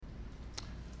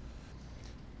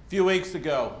few weeks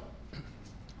ago,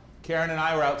 Karen and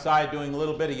I were outside doing a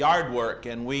little bit of yard work,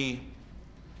 and we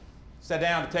sat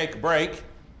down to take a break.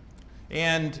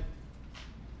 And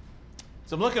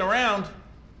so I'm looking around,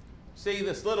 see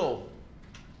this little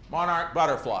monarch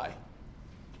butterfly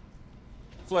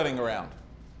flitting around.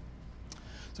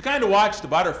 So I kind of watched the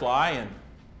butterfly, and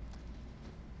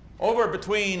over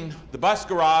between the bus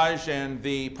garage and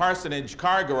the parsonage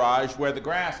car garage, where the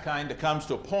grass kind of comes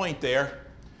to a point there,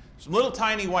 some little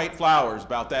tiny white flowers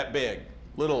about that big,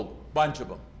 little bunch of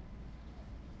them.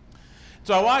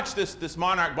 So I watched this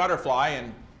monarch butterfly,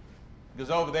 and goes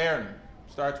over there and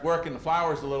starts working the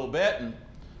flowers a little bit, and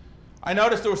I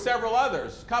noticed there were several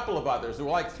others, a couple of others. There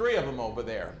were like 3 of them over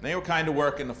there. They were kind of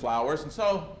working the flowers, and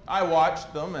so I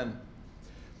watched them, and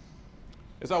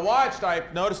as I watched, I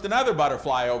noticed another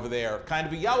butterfly over there, kind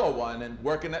of a yellow one, and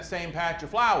working that same patch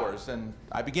of flowers. And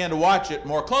I began to watch it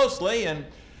more closely, and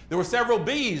there were several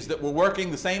bees that were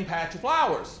working the same patch of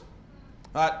flowers.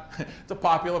 It's a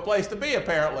popular place to be,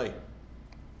 apparently.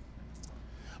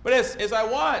 But as I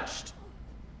watched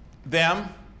them,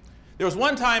 there was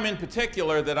one time in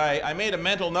particular that I made a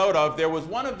mental note of. There was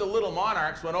one of the little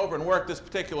monarchs went over and worked this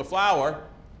particular flower,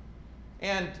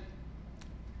 and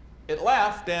it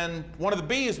left, and one of the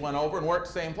bees went over and worked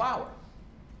the same flower.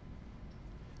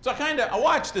 So I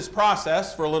watched this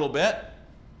process for a little bit,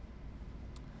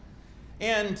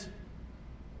 and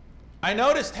I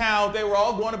noticed how they were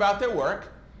all going about their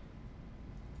work,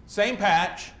 same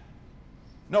patch,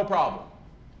 no problem.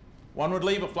 One would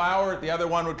leave a flower, the other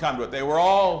one would come to it. They were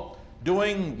all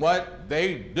doing what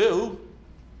they do.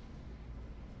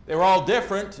 They were all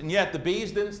different, and yet the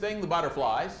bees didn't sting the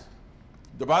butterflies.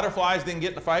 The butterflies didn't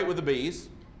get in a fight with the bees.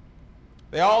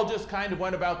 They all just kind of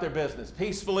went about their business,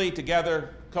 peacefully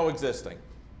together, coexisting.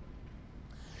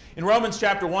 In Romans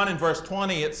chapter 1 and verse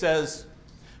 20, it says,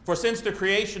 "For since the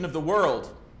creation of the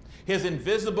world, his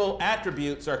invisible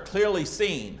attributes are clearly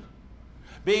seen,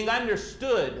 being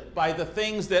understood by the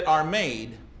things that are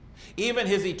made, even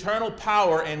his eternal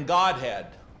power and Godhead,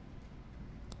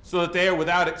 so that they are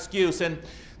without excuse." And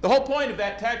the whole point of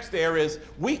that text there is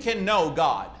we can know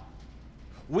God.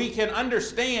 We can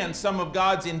understand some of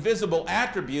God's invisible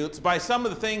attributes by some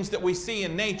of the things that we see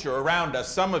in nature around us,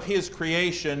 some of his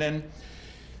creation. And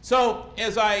so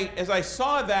as I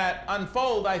saw that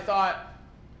unfold, I thought,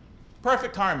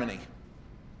 perfect harmony.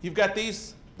 You've got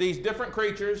these different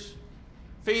creatures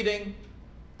feeding.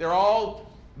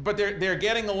 But they're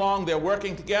getting along, they're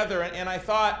working together. And I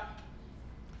thought,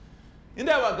 isn't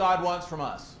that what God wants from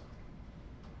us?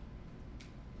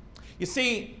 You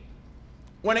see,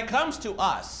 when it comes to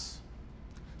us,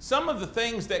 some of the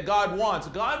things that God wants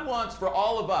for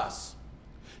all of us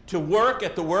to work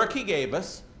at the work he gave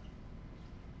us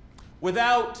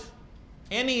without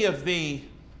any of the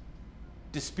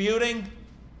disputing,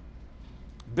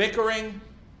 bickering,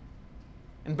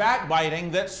 and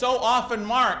backbiting that so often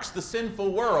marks the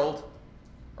sinful world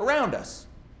around us.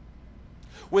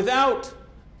 Without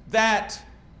that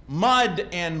mud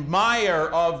and mire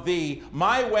of the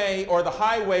my way or the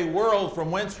highway world from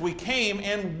whence we came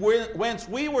and whence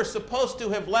we were supposed to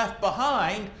have left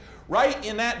behind right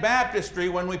in that baptistry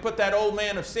when we put that old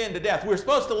man of sin to death. We were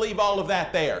supposed to leave all of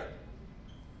that there.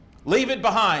 Leave it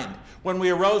behind when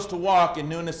we arose to walk in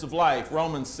newness of life,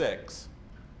 Romans 6.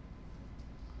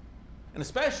 And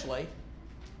especially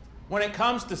when it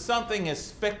comes to something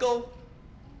as fickle,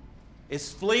 as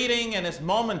fleeting, and as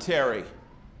momentary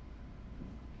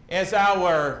as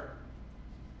our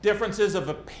differences of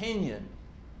opinion.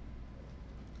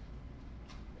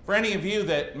 For any of you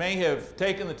that may have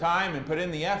taken the time and put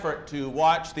in the effort to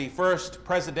watch the first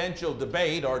presidential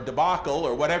debate or debacle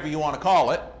or whatever you want to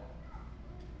call it,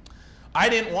 I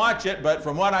didn't watch it, but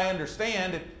from what I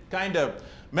understand, it kind of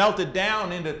melted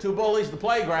down into 2 bullies the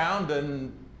playground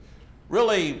and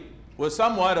really was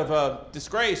somewhat of a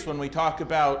disgrace when we talk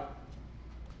about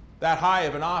that high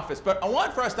of an office. But I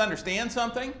want for us to understand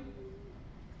something.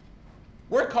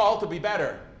 We're called to be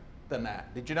better than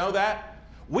that. Did you know that?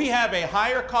 We have a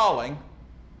higher calling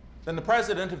than the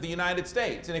President of the United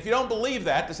States. And if you don't believe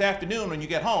that, this afternoon when you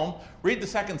get home, read the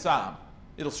 2nd Psalm.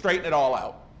 It'll straighten it all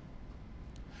out.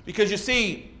 Because you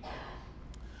see,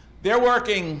 they're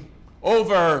working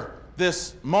over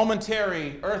this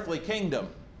momentary earthly kingdom,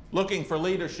 looking for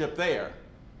leadership there.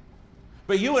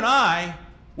 But you and I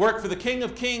work for the King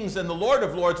of Kings and the Lord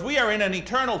of Lords. We are in an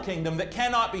eternal kingdom that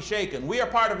cannot be shaken. We are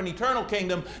part of an eternal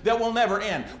kingdom that will never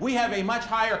end. We have a much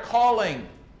higher calling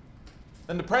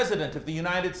than the President of the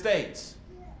United States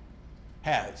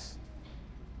has.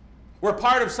 We're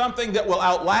part of something that will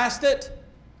outlast it.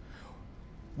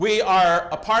 We are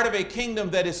a part of a kingdom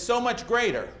that is so much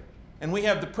greater And we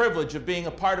have the privilege of being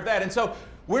a part of that. And so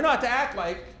we're not to act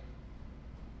like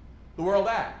the world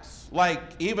acts, like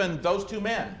even those two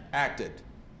men acted.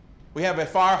 We have a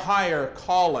far higher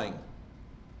calling.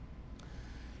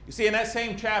 You see, in that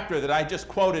same chapter that I just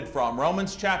quoted from,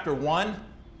 Romans chapter 1,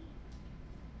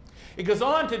 it goes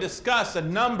on to discuss a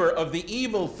number of the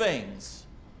evil things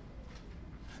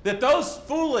that those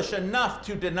foolish enough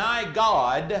to deny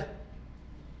God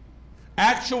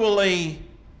actually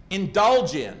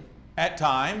indulge in at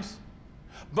times,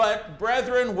 but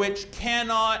brethren, which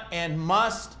cannot and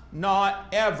must not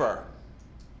ever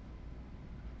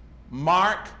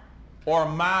mark or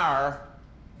mar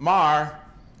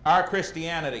our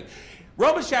Christianity.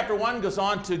 Romans chapter 1 goes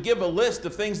on to give a list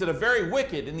of things that are very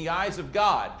wicked in the eyes of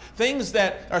God, things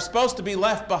that are supposed to be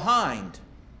left behind,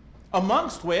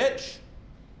 amongst which,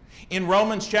 in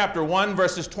Romans chapter 1,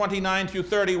 verses 29 through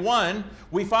 31,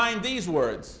 we find these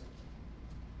words.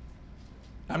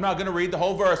 I'm not going to read the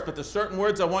whole verse, but there's certain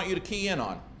words I want you to key in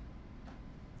on.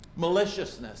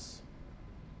 Maliciousness,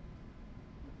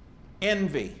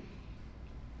 envy,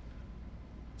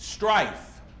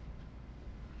 strife.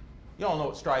 You all know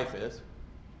what strife is.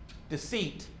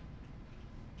 Deceit,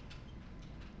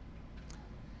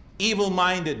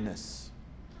 evil-mindedness,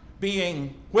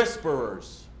 being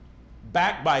whisperers,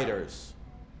 backbiters,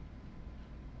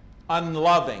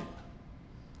 unloving,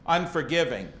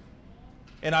 unforgiving,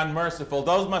 and unmerciful.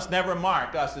 Those must never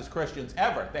mark us as Christians,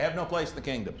 ever. They have no place in the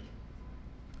kingdom.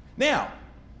 Now,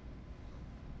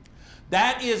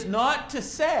 that is not to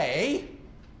say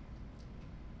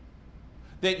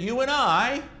that you and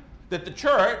I, that the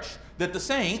church, that the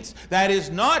saints, that is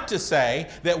not to say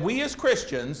that we as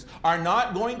Christians are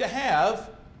not going to have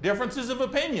differences of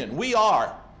opinion. We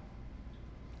are,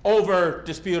 over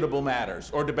disputable matters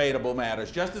or debatable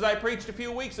matters, just as I preached a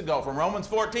few weeks ago from Romans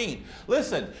 14.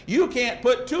 Listen, you can't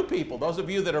put two people, those of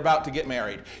you that are about to get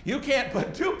married, you can't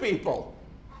put two people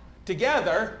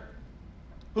together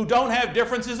who don't have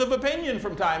differences of opinion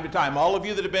from time to time. All of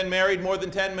you that have been married more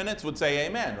than 10 minutes would say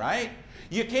amen, right?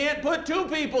 You can't put two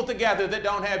people together that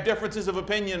don't have differences of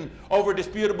opinion over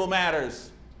disputable matters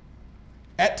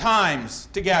at times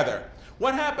together.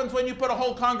 What happens when you put a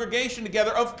whole congregation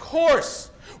together? Of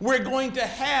course, we're going to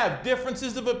have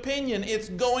differences of opinion. It's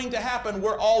going to happen.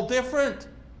 We're all different.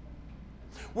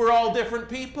 We're all different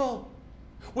people.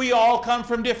 We all come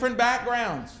from different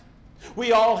backgrounds.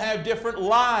 We all have different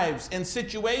lives and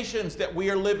situations that we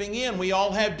are living in. We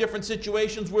all have different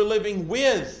situations we're living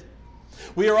with.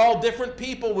 We are all different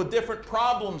people with different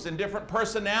problems and different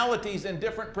personalities and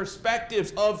different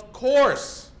perspectives. Of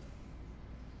course,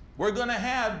 we're going to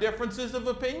have differences of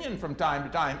opinion from time to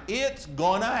time. It's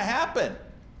going to happen.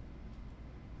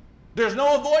 There's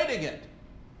no avoiding it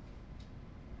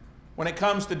when it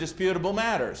comes to disputable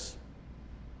matters.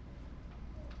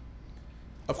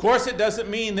 Of course, it doesn't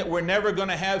mean that we're never going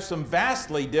to have some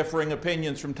vastly differing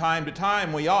opinions from time to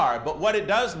time. We are. But what it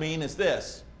does mean is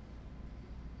this: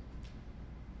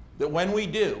 that when we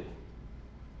do,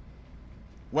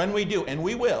 and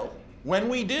we will, when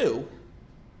we do,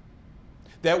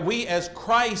 that we as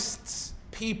Christ's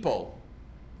people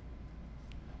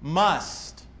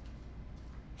must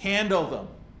handle them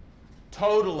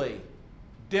totally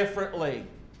differently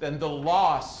than the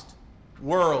lost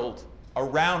world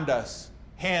around us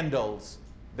handles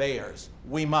theirs.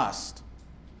 We must.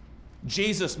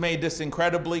 Jesus made this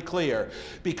incredibly clear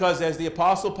because, as the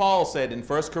Apostle Paul said in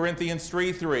 1 Corinthians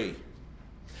 3:3,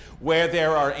 where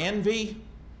there are envy,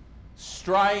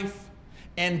 strife,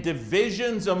 and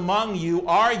divisions among you,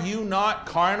 are you not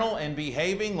carnal and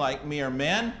behaving like mere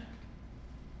men?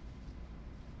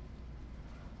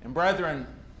 And brethren,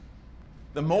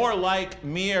 the more like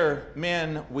mere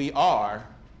men we are,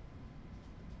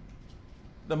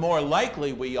 the more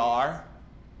likely we are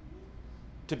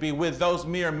to be with those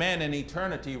mere men in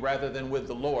eternity rather than with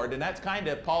the Lord. And that's kind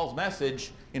of Paul's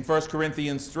message in 1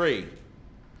 Corinthians 3. And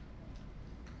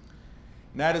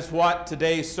that is what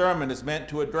today's sermon is meant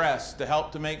to address, to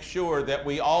help to make sure that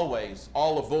we always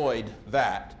all avoid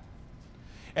that.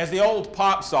 As the old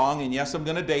pop song, and yes, I'm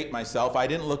going to date myself, I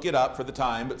didn't look it up for the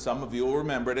time, but some of you will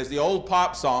remember it. As the old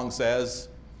pop song says,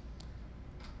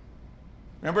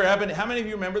 remember Ebony? How many of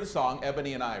you remember the song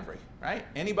Ebony and Ivory? Right?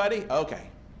 Anybody? Okay.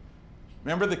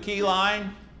 Remember the key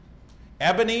line?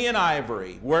 Ebony and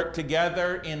ivory work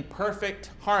together in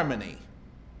perfect harmony,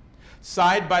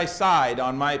 side by side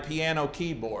on my piano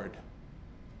keyboard.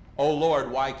 Oh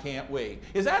Lord, why can't we?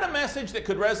 Is that a message that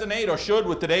could resonate or should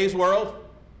with today's world?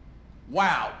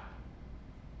 Wow.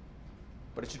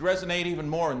 But it should resonate even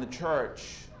more in the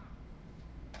church,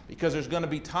 because there's going to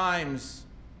be times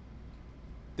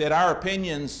that our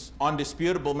opinions on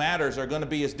disputable matters are going to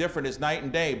be as different as night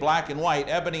and day, black and white,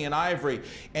 ebony and ivory,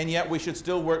 and yet we should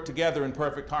still work together in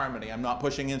perfect harmony. I'm not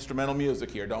pushing instrumental music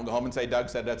here. Don't go home and say, Doug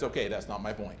said that's okay. That's not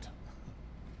my point.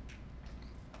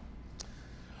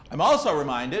 I'm also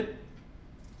reminded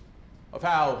of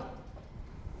how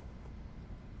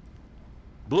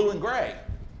blue and gray,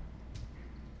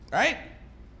 right?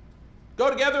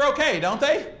 Go together okay, don't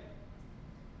they?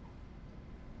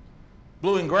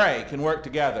 Blue and gray can work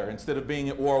together instead of being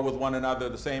at war with one another,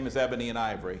 the same as ebony and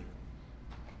ivory.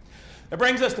 That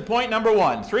brings us to point number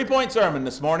one. 3-point sermon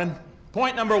this morning.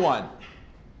 Point number one.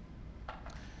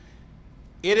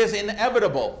 It is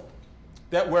inevitable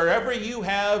that wherever you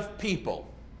have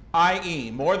people,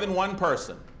 i.e., more than one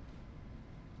person,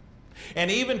 and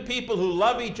even people who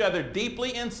love each other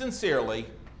deeply and sincerely,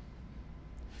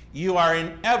 you are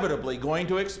inevitably going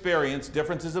to experience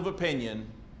differences of opinion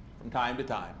from time to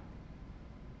time.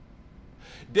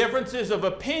 Differences of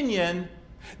opinion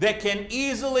that can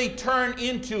easily turn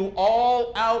into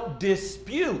all-out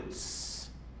disputes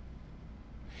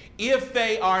if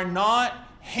they are not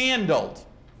handled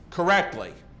correctly.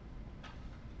 It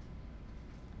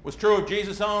was true of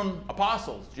Jesus' own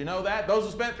apostles. Do you know that? Those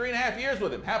who spent 3.5 years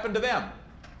with him, happened to them.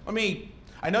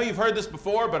 I know you've heard this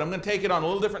before, but I'm going to take it on a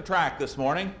little different track this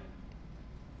morning.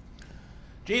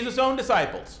 Jesus' own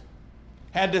disciples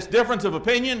had this difference of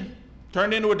opinion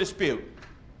turned into a dispute.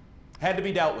 Had to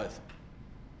be dealt with.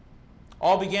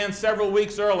 All began several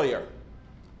weeks earlier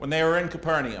when they were in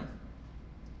Capernaum.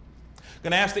 I'm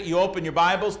going to ask that you open your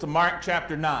Bibles to Mark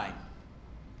chapter 9.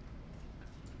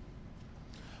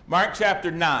 Mark chapter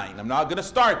 9. I'm not going to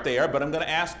start there, but I'm going to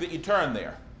ask that you turn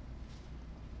there.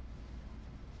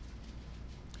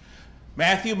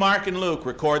 Matthew, Mark, and Luke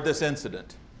record this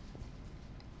incident.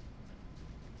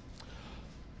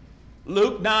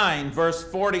 Luke 9, verse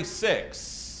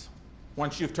 46.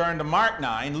 Once you've turned to Mark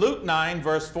 9, Luke 9,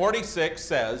 verse 46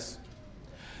 says,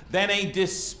 "Then a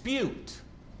dispute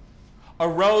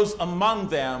arose among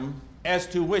them as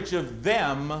to which of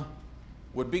them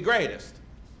would be greatest."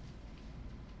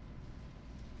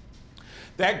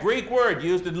 That Greek word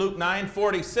used in Luke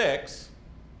 9:46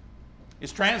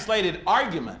 is translated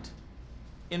argument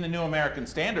in the New American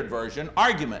Standard Version,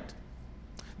 argument.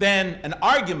 Then an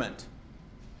argument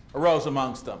arose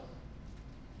amongst them.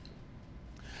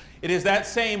 It is that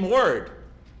same word,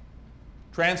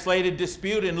 translated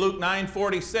dispute in Luke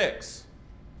 9:46,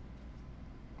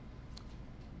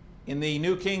 in the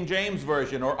New King James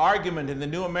Version, or argument in the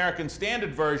New American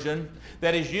Standard Version,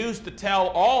 that is used to tell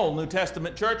all New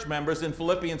Testament church members in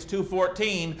Philippians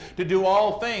 2:14 to do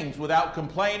all things without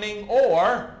complaining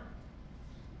or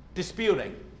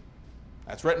disputing.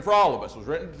 That's written for all of us. It was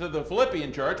written to the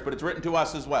Philippian church, but it's written to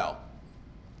us as well.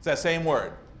 It's that same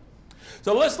word.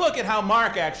 So let's look at how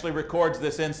Mark actually records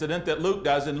this incident that Luke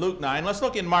does in Luke 9. Let's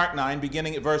look in Mark 9,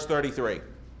 beginning at verse 33.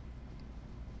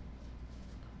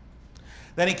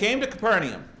 "Then he came to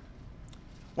Capernaum.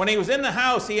 When he was in the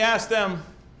house, he asked them,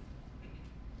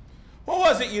 'What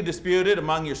was it you disputed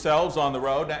among yourselves on the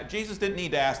road?'" Now, Jesus didn't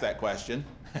need to ask that question.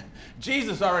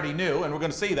 Jesus already knew, and we're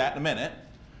going to see that in a minute.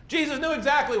 Jesus knew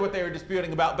exactly what they were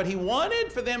disputing about, but he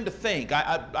wanted for them to think.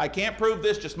 I can't prove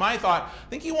this, just my thought. I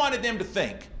think he wanted them to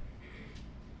think.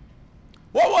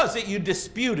 "What was it you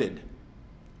disputed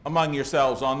among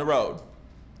yourselves on the road?"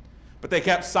 But they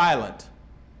kept silent.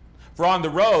 For on the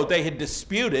road they had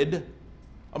disputed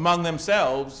among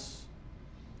themselves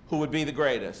who would be the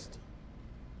greatest.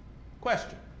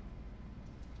 Question.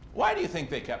 Why do you think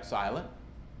they kept silent?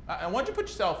 I want you to put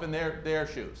yourself in their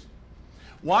shoes.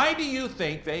 Why do you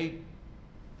think they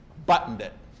buttoned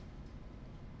it?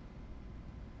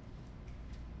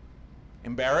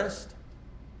 Embarrassed?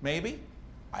 Maybe?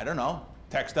 I don't know.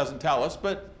 Text doesn't tell us,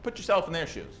 but put yourself in their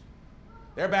shoes.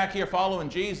 They're back here following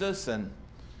Jesus, and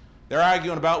they're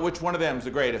arguing about which one of them is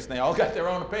the greatest. And they all got their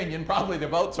own opinion. Probably their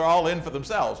votes are all in for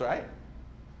themselves, right?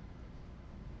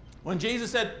 When Jesus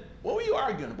said, "What were you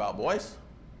arguing about, boys?"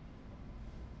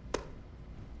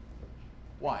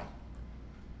 Why?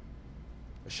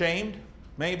 Ashamed?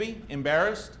 Maybe.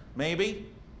 Embarrassed? Maybe.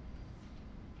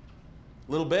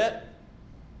 A little bit.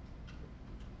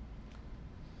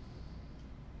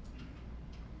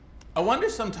 I wonder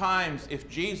sometimes if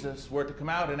Jesus were to come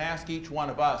out and ask each one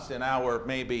of us in our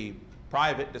maybe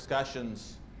private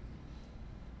discussions,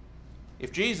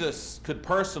 if Jesus could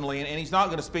personally, and he's not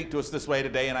going to speak to us this way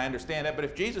today, and I understand that, but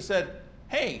if Jesus said,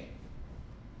 "Hey,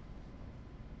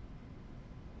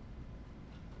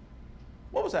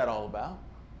 what was that all about?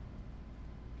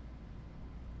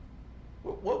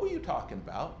 What were you talking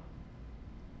about?"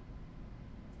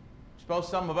 Suppose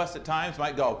some of us at times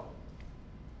might go,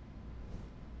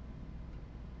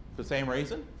 The same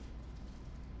reason.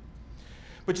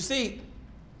 But you see,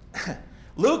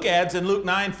 Luke adds in Luke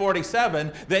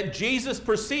 9:47 that Jesus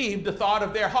perceived the thought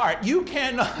of their heart. You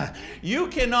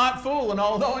cannot fool an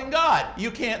all-knowing God. You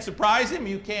can't surprise him.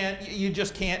 You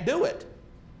just can't do it.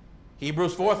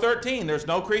 Hebrews 4:13, there's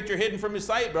no creature hidden from his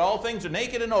sight, but all things are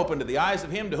naked and open to the eyes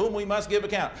of him to whom we must give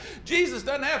account. Jesus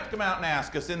doesn't have to come out and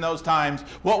ask us in those times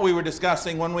what we were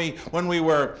discussing when we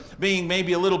were being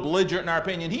maybe a little belligerent in our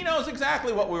opinion. He knows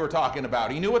exactly what we were talking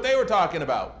about. He knew what they were talking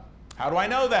about. How do I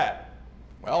know that?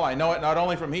 Well, I know it not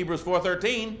only from Hebrews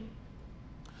 4:13,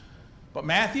 but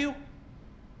Matthew,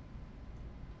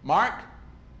 Mark,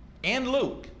 and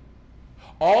Luke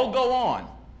all go on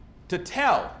to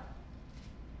tell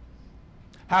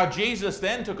how Jesus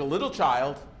then took a little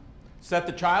child, set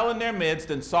the child in their midst,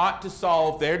 and sought to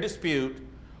solve their dispute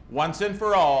once and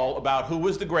for all about who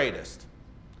was the greatest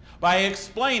by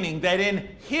explaining that in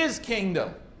his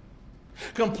kingdom,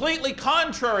 completely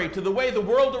contrary to the way the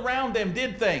world around them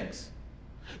did things,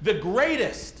 the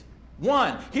greatest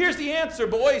one, here's the answer,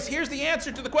 boys, here's the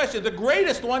answer to the question. The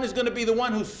greatest one is going to be the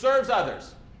one who serves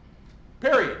others.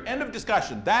 Period. End of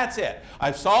discussion. That's it.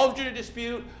 I've solved your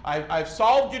dispute. I've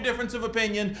solved your difference of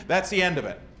opinion. That's the end of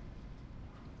it.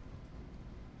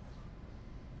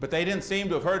 But they didn't seem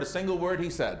to have heard a single word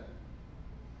he said.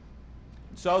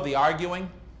 So the arguing,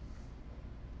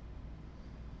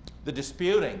 the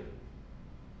disputing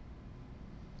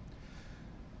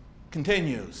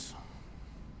continues.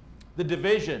 The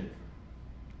division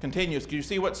continues. Can you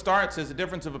see what starts as a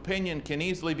difference of opinion can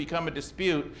easily become a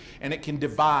dispute, and it can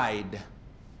divide.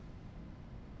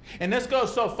 And this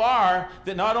goes so far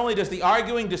that not only does the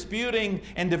arguing, disputing,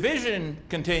 and division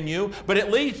continue, but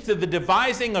it leads to the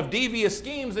devising of devious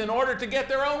schemes in order to get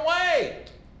their own way.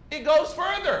 It goes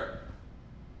further.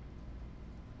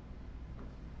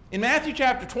 In Matthew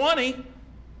chapter 20,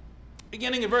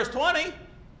 beginning at verse 20,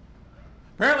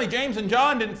 apparently James and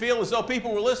John didn't feel as though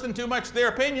people were listening too much to their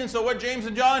opinions, so what did James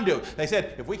and John do? They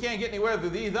said, if we can't get anywhere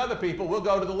with these other people, we'll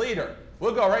go to the leader.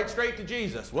 We'll go right straight to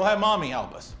Jesus. We'll have Mommy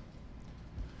help us.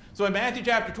 So in Matthew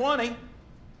chapter 20,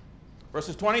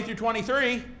 verses 20 through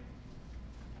 23,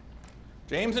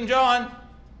 James and John,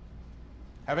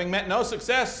 having met no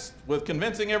success with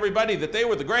convincing everybody that they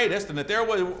were the greatest and that their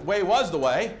way was the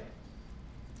way,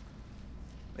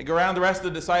 they go around the rest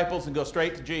of the disciples and go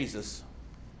straight to Jesus,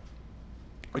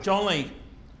 which only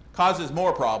causes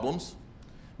more problems.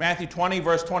 Matthew 20,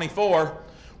 verse 24,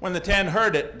 when the 10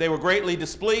 heard it, they were greatly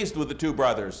displeased with the two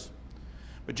brothers.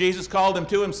 But Jesus called them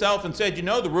to himself and said, you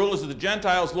know the rulers of the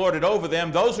Gentiles lord it over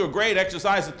them. Those who are great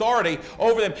exercise authority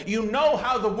over them. You know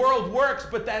how the world works,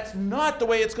 but that's not the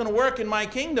way it's going to work in my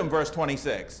kingdom, verse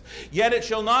 26. Yet it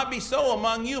shall not be so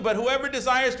among you, but whoever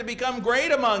desires to become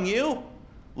great among you,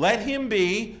 let him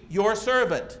be your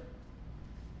servant.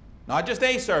 Not just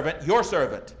a servant, your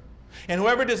servant. And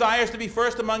whoever desires to be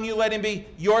first among you, let him be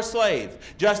your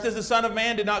slave. Just as the Son of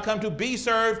Man did not come to be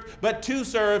served, but to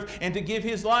serve and to give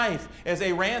his life as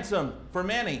a ransom for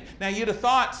many. Now you'd have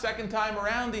thought second time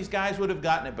around these guys would have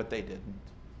gotten it, but they didn't.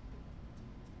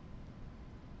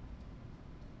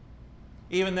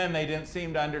 Even then they didn't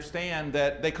seem to understand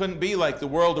that they couldn't be like the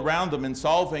world around them in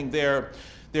solving their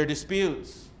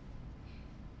disputes.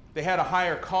 They had a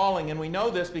higher calling, and we know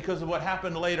this because of what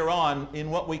happened later on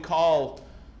in what we call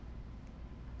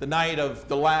the night of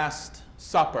the Last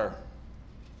Supper.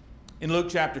 In Luke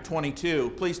chapter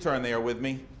 22, please turn there with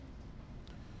me.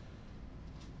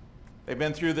 They've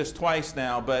been through this twice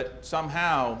now, but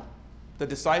somehow the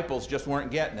disciples just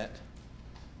weren't getting it.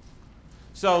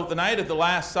 So the night of the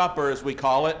Last Supper, as we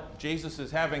call it, Jesus is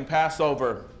having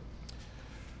Passover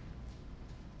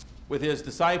with his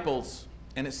disciples,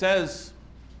 and it says,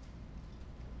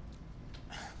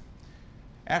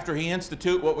 after he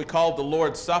instituted what we call the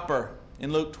Lord's Supper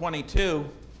in Luke 22,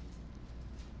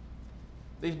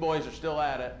 these boys are still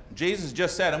at it. Jesus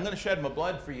just said, I'm going to shed my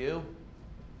blood for you.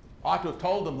 Ought to have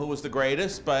told them who was the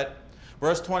greatest, but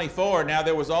verse 24, now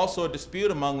there was also a dispute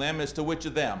among them as to which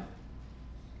of them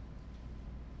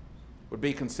would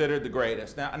be considered the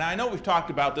greatest. Now, and I know we've talked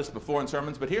about this before in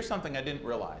sermons, but here's something I didn't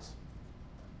realize.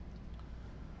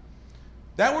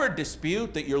 That word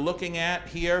dispute that you're looking at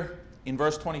here in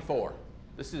verse 24,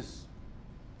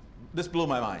 this blew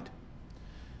my mind.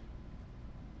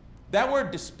 That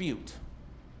word dispute,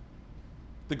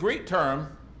 the Greek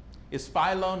term is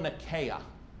philonikeia.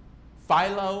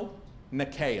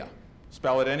 Philonikeia.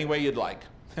 Spell it any way you'd like.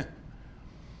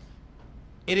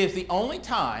 It is the only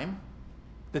time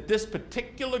that this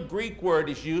particular Greek word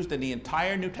is used in the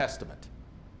entire New Testament.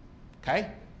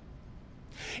 Okay?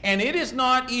 And it is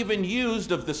not even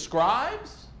used of the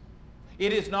scribes.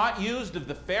 It is not used of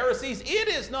the Pharisees. It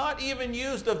is not even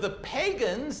used of the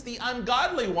pagans, the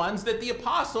ungodly ones that the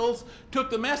apostles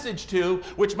took the message to,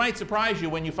 which might surprise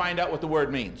you when you find out what the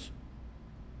word means.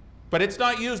 But it's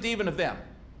not used even of them.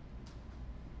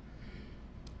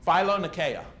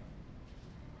 Philo-Nicaea.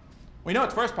 We know what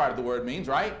the first part of the word means,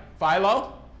 right?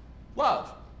 Philo,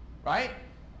 love, right?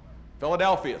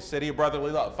 Philadelphia, city of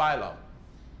brotherly love, Philo.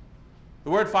 The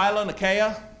word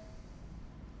Philo-Nicaea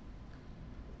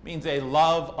means a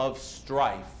love of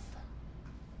strife,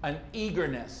 an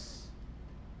eagerness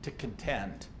to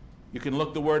contend. You can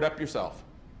look the word up yourself.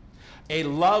 A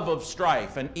love of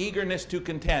strife, an eagerness to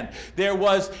contend. There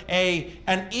was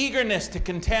an eagerness to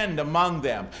contend among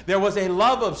them. There was a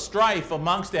love of strife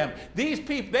amongst them. These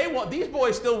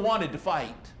boys still wanted to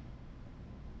fight,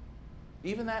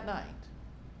 even that night.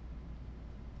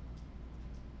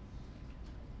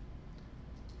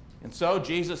 And so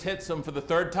Jesus hits them for the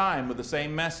third time with the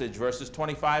same message, verses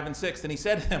 25 and 6. And he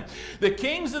said to them, the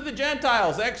kings of the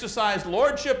Gentiles exercise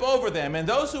lordship over them, and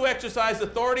those who exercise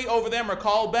authority over them are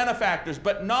called benefactors,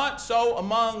 but not so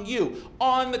among you.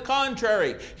 On the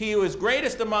contrary, he who is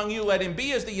greatest among you, let him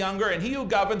be as the younger, and he who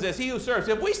governs as he who serves.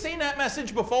 Have we seen that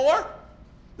message before?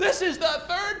 This is the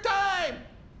third time.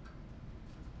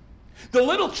 The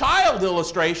little child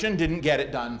illustration didn't get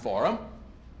it done for him.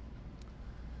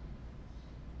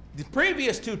 The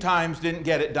previous two times didn't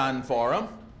get it done for him.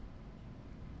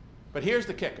 But here's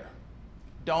the kicker.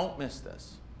 Don't miss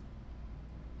this.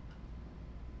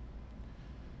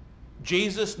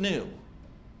 Jesus knew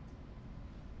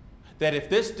that if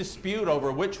this dispute over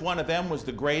which one of them was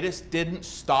the greatest didn't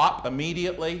stop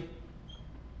immediately,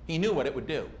 he knew what it would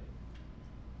do.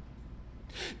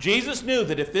 Jesus knew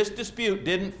that if this dispute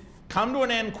didn't come to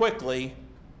an end quickly,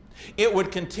 it would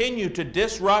continue to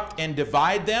disrupt and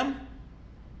divide them,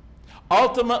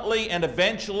 ultimately and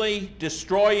eventually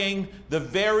destroying the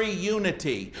very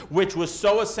unity which was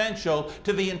so essential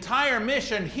to the entire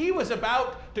mission he was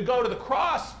about to go to the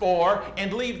cross for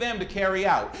and leave them to carry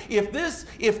out. If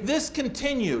this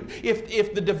continued,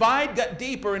 if the divide got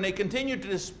deeper and they continued to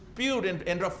dispute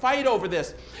and to fight over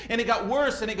this, and it got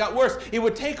worse and it got worse, it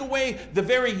would take away the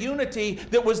very unity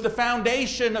that was the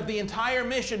foundation of the entire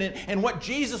mission and what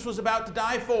Jesus was about to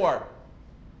die for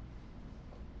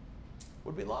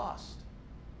would be lost.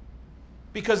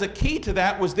 Because a key to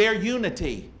that was their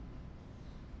unity.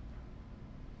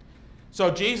 So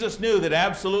Jesus knew that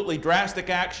absolutely drastic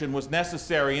action was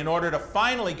necessary in order to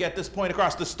finally get this point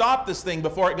across, to stop this thing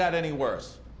before it got any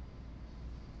worse.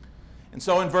 And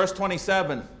so in verse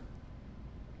 27,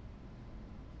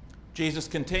 Jesus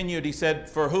continued, he said,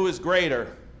 for who is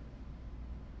greater?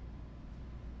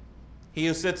 He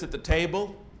who sits at the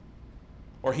table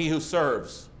or he who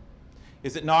serves?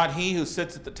 Is it not he who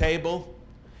sits at the table?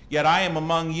 Yet I am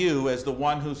among you as the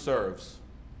one who serves.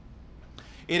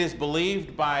 It is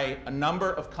believed by a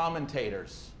number of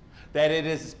commentators that it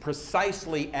is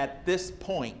precisely at this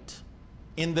point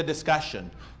in the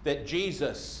discussion that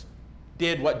Jesus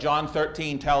did what John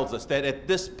 13 tells us, that at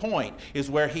this point is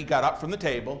where he got up from the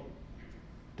table,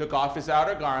 took off his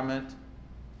outer garment,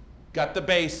 got the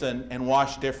basin, and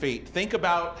washed their feet. Think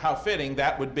about how fitting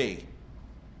that would be.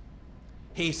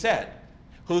 He said,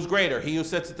 who's greater, he who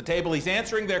sits at the table? He's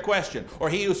answering their question. Or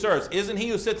he who serves? Isn't he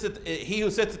who sits at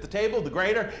the table the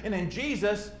greater? And then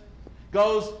Jesus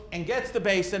goes and gets the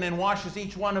basin and washes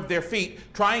each one of their feet,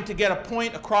 trying to get a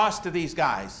point across to these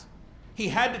guys. He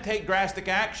had to take drastic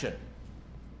action.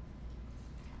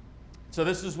 So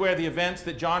this is where the events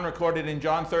that John recorded in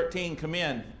John 13 come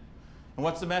in. And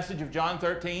what's the message of John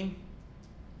 13?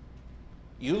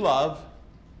 You love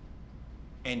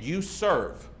and you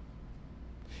serve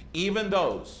even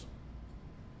those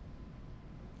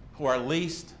who are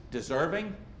least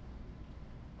deserving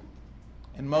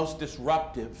and most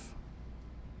disruptive.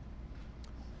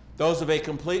 Those of a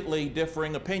completely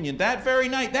differing opinion. That very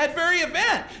night, that very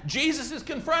event, Jesus is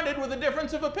confronted with a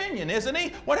difference of opinion, isn't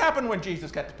he? What happened when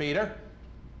Jesus got to Peter?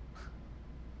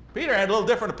 Peter had a little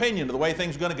different opinion of the way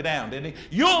things were going to go down, didn't he?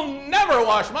 You'll never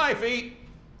wash my feet.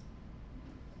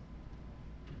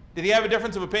 Did he have a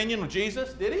difference of opinion with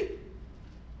Jesus? Did he?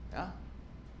 Yeah.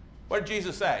 What did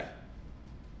Jesus say?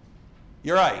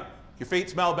 You're right. Your feet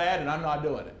smell bad and I'm not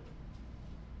doing it.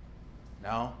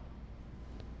 No.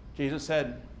 Jesus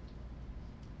said,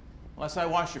 unless I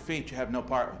wash your feet, you have no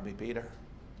part with me, Peter.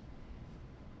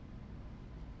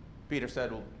 Peter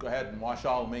said, well, go ahead and wash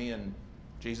all of me, and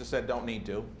Jesus said, don't need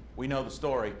to. We know the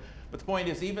story. But the point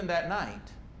is, even that night,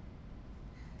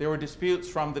 there were disputes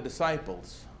from the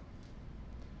disciples.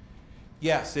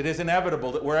 Yes, it is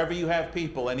inevitable that wherever you have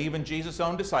people, and even Jesus'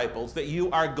 own disciples, that you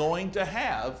are going to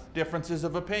have differences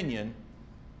of opinion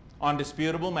on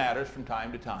disputable matters from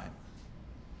time to time,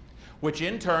 which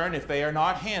in turn, if they are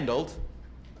not handled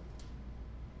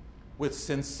with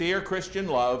sincere Christian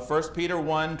love, 1 Peter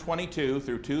 1:22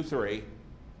 through 2:3,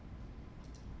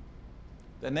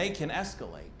 then they can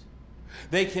escalate.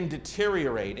 They can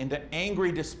deteriorate into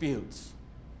angry disputes,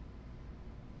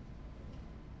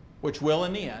 which will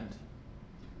in the end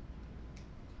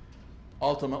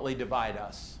ultimately divide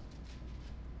us,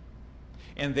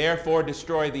 and therefore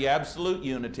destroy the absolute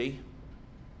unity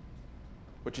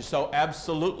which is so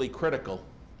absolutely critical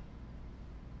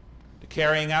to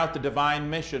carrying out the divine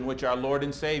mission which our Lord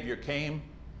and Savior came,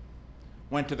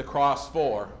 went to the cross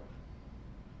for,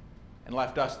 and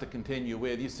left us to continue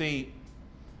with. You see,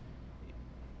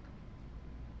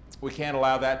 we can't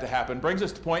allow that to happen. Brings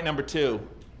us to point number 2.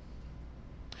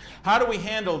 How do we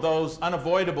handle those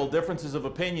unavoidable differences of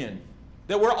opinion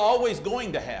that we're always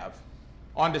going to have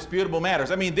on disputable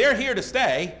matters? I mean, they're here to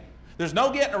stay. There's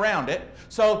no getting around it.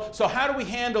 So how do we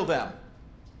handle them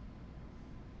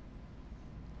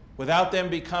without them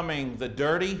becoming the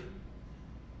dirty,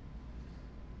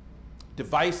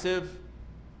 divisive,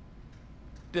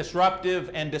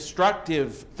 disruptive, and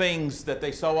destructive things that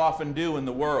they so often do in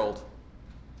the world?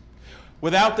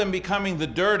 Without them becoming the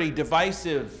dirty,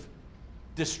 divisive,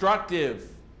 destructive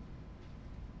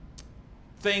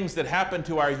things that happen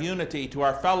to our unity, to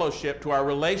our fellowship, to our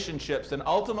relationships, and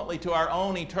ultimately to our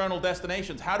own eternal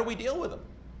destinations. How do we deal with them?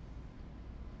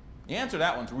 The answer to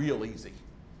that one's real easy.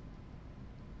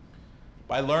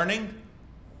 By learning,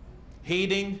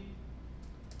 heeding,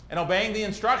 and obeying the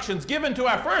instructions given to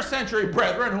our first century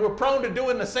brethren who were prone to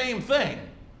doing the same thing.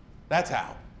 That's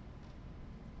how.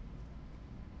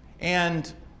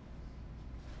 And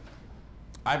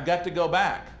I've got to go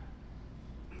back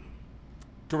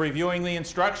to reviewing the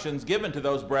instructions given to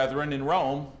those brethren in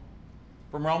Rome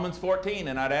from Romans 14,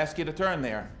 and I'd ask you to turn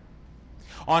there.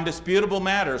 On disputable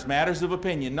matters, matters of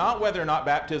opinion, not whether or not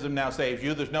baptism now saves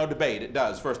you. There's no debate. It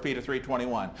does, 1 Peter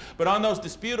 3:21. But on those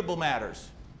disputable matters,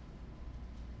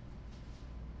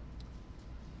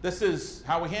 this is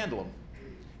how we handle them.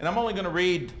 And I'm only going to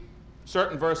read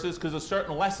certain verses because there's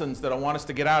certain lessons that I want us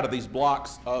to get out of these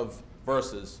blocks of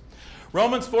verses.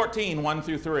 Romans 14, 1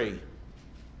 through 3.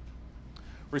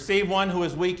 Receive one who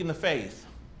is weak in the faith,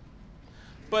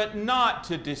 but not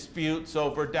to disputes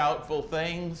over doubtful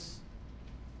things.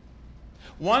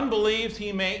 One believes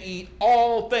he may eat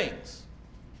all things,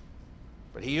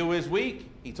 but he who is weak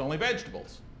eats only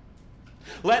vegetables.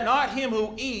 Let not him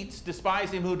who eats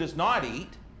despise him who does not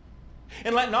eat,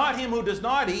 and let not him who does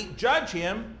not eat judge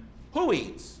him who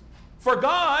eats, for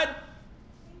God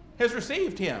has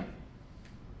received him.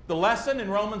 The lesson in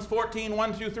Romans 14,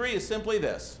 1 through 3 is simply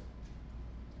this.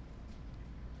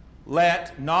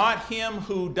 Let not him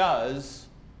who does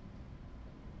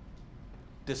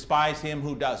despise him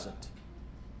who doesn't.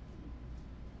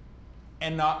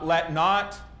 And let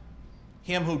not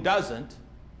him who doesn't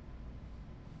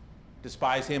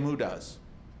despise him who does.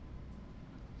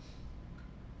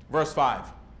 Verse 5.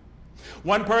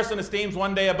 One person esteems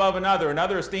one day above another,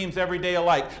 another esteems every day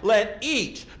alike. Let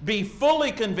each be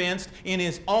fully convinced in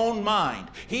his own mind.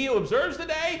 He who observes the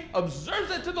day,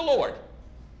 observes it to the Lord.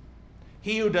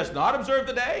 He who does not observe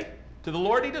the day, to the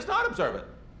Lord he does not observe it.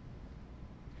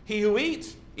 He who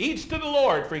eats, eats to the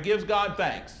Lord, for he gives God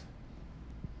thanks.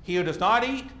 He who does not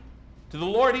eat, to the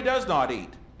Lord he does not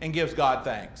eat, and gives God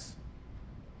thanks.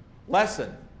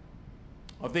 Lesson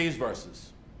of these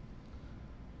verses.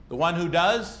 The one who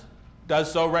does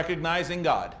so recognizing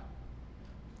God.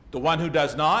 The one who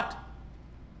does not,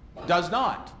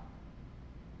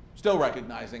 still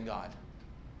recognizing God.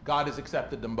 God has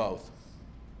accepted them both.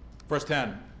 Verse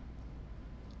 10.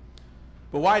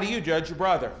 But why do you judge your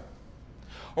brother?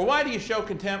 Or why do you show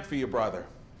contempt for your brother?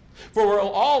 For we'll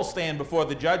all stand before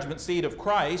the judgment seat of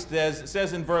Christ, as it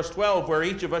says in verse 12, where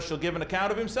each of us shall give an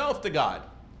account of himself to God.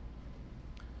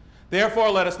 Therefore,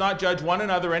 let us not judge one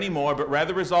another anymore, but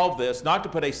rather resolve this, not to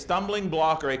put a stumbling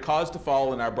block or a cause to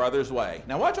fall in our brother's way.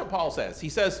 Now watch what Paul says. He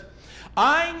says,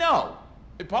 I know.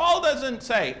 Paul doesn't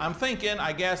say, I'm thinking,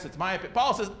 I guess it's my opinion.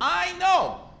 Paul says, I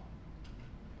know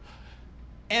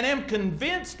and am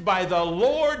convinced by the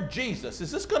Lord Jesus.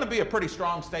 Is this going to be a pretty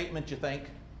strong statement, you think?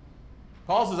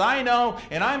 Paul says, I know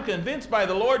and I'm convinced by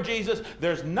the Lord Jesus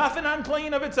there's nothing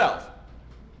unclean of itself.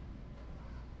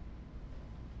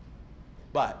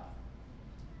 But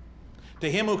to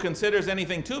him who considers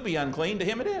anything to be unclean, to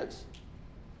him it is.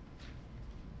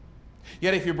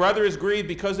 Yet if your brother is grieved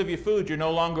because of your food, you're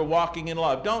no longer walking in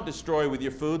love. Don't destroy with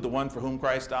your food the one for whom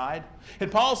Christ died.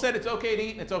 And Paul said it's okay to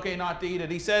eat and it's okay not to eat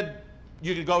it. He said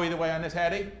you could go either way on this,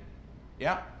 had he?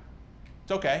 Yeah.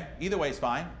 It's okay. Either way is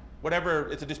fine.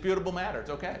 Whatever, it's a disputable matter. It's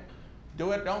okay.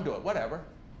 Do it, don't do it, whatever.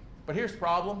 But here's the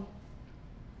problem.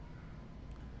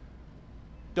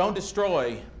 Don't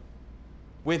destroy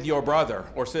with your brother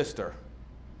or sister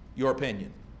your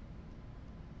opinion.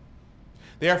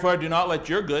 Therefore, do not let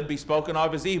your good be spoken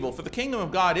of as evil. For the kingdom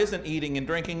of God isn't eating and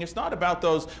drinking. It's not about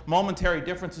those momentary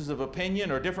differences of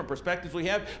opinion or different perspectives we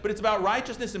have, but it's about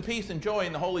righteousness and peace and joy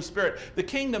in the Holy Spirit. The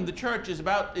kingdom, the church, is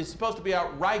supposed to be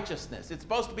about righteousness. It's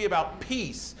supposed to be about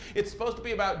peace. It's supposed to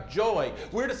be about joy.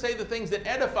 We're to say the things that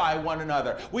edify one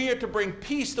another. We are to bring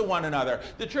peace to one another.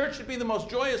 The church should be the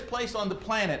most joyous place on the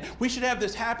planet. We should have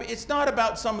this happy. It's not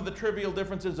about some of the trivial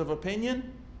differences of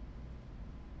opinion.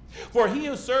 For he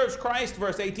who serves Christ,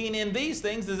 verse 18, in these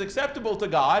things is acceptable to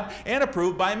God and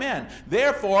approved by men.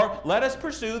 Therefore, let us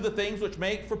pursue the things which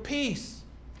make for peace,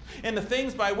 and the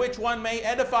things by which one may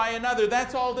edify another.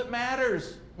 That's all that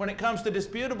matters when it comes to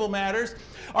disputable matters.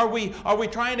 Are we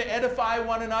trying to edify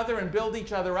one another and build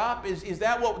each other up?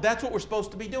 That's what we're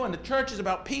supposed to be doing. The church is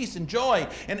about peace and joy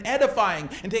and edifying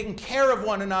and taking care of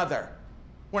one another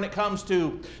when it comes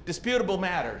to disputable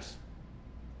matters.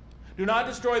 Do not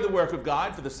destroy the work of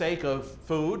God for the sake of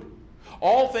food.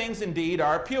 All things indeed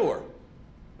are pure.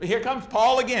 Here comes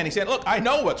Paul again. He said, look, I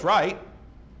know what's right.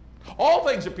 All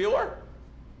things are pure.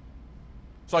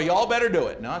 So y'all better do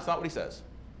it. No, that's not what he says.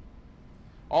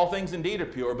 All things indeed are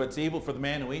pure, but it's evil for the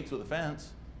man who eats with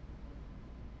offense.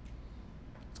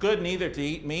 It's good neither to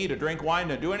eat meat or drink wine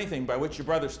or do anything by which your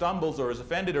brother stumbles or is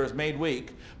offended or is made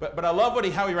weak. But I love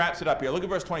how he wraps it up here. Look at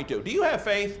verse 22. Do you have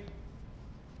faith?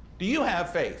 Do you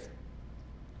have faith?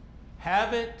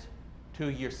 Have it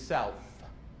to yourself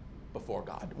before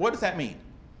God. What does that mean?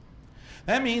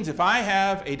 That means if I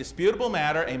have a disputable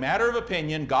matter, a matter of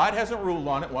opinion, God hasn't ruled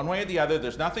on it one way or the other,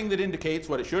 there's nothing that indicates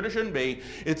what it should or shouldn't be,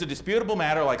 it's a disputable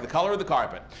matter like the color of the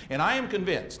carpet, and I am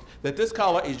convinced that this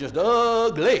color is just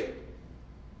ugly,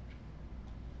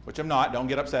 which I'm not, don't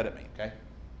get upset at me, okay?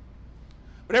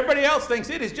 But everybody else thinks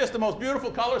it is just the most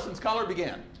beautiful color since color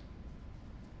began.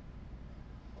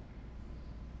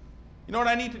 You know what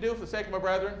I need to do for the sake of my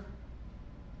brethren?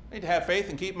 I need to have faith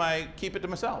and keep it to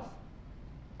myself.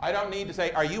 I don't need to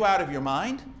say, are you out of your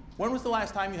mind? When was the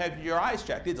last time you had your eyes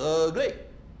checked? It's ugly.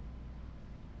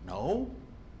 No.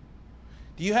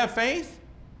 Do you have faith?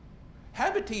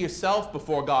 Have it to yourself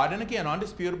before God. And again, on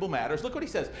disputable matters, look what he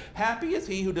says. Happy is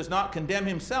he who does not condemn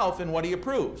himself in what he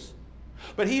approves.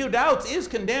 But he who doubts is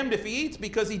condemned if he eats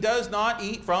because he does not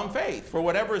eat from faith. For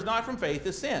whatever is not from faith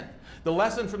is sin. The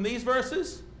lesson from these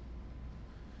verses,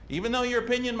 even though your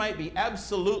opinion might be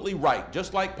absolutely right,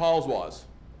 just like Paul's was,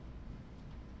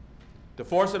 to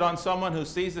force it on someone who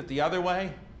sees it the other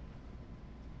way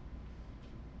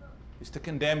is to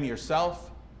condemn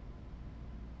yourself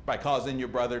by causing your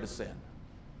brother to sin.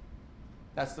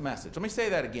 That's the message. Let me say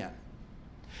that again.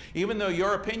 Even though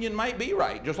your opinion might be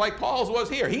right, just like Paul's was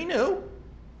here, he knew.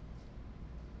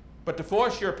 But to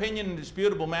force your opinion in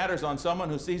disputable matters on someone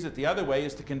who sees it the other way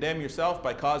is to condemn yourself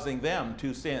by causing them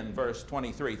to sin. Verse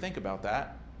 23. Think about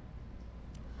that.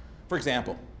 For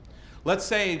example, let's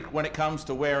say when it comes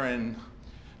to wearing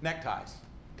neckties,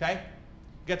 okay?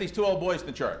 You got these two old boys in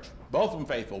the church, both of them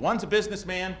faithful. One's a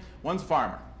businessman, one's a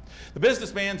farmer. The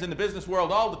businessman's in the business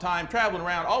world all the time, traveling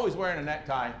around, always wearing a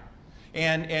necktie.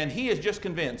 And he is just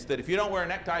convinced that if you don't wear a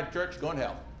necktie to church, you're going to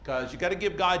hell. Because you got to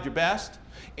give God your best,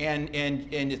 and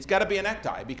it's got to be a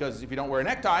necktie, because if you don't wear a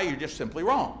necktie, you're just simply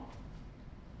wrong.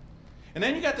 And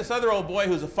then you got this other old boy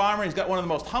who's a farmer. He's got one of the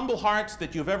most humble hearts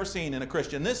that you've ever seen in a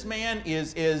Christian. This man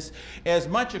is as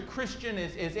much a Christian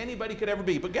as anybody could ever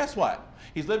be. But guess what?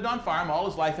 He's lived on farm all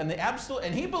his life,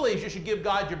 and he believes you should give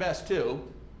God your best too.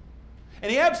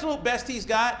 And the absolute best he's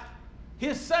got,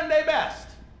 his Sunday best.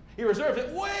 He reserves it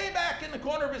way back in the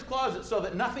corner of his closet so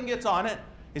that nothing gets on it.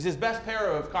 Is his best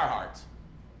pair of Carhartts.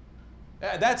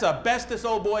 That's the best this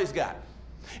old boy's got.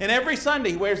 And every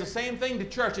Sunday he wears the same thing to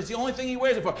church. It's the only thing he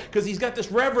wears it for, because he's got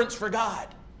this reverence for God.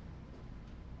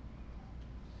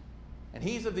 And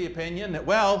he's of the opinion that,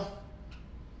 well,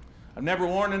 I've never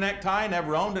worn a necktie,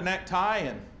 never owned a necktie,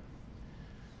 and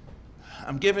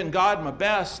I'm giving God my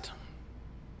best.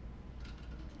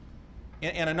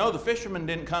 And I know the fishermen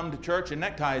didn't come to church in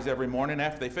neckties every morning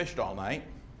after they fished all night.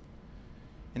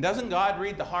 And doesn't God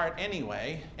read the heart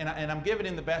anyway? And I'm giving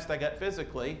him the best I got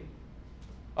physically.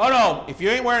 Oh no, if you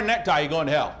ain't wearing a necktie, you're going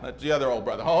to hell. That's the other old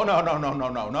brother. Oh no,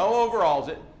 no overalls.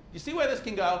 You see where this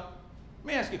can go? Let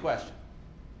me ask you a question.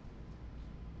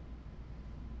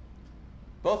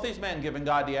 Both these men giving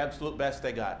God the absolute best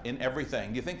they got in everything.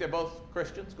 Do you think they're both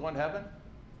Christians going to heaven?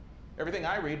 Everything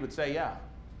I read would say yeah.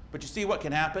 But you see what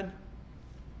can happen? Do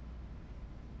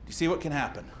you see what can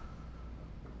happen?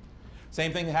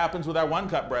 Same thing happens with our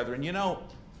one-cup brethren. You know,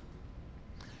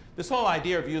 this whole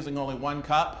idea of using only one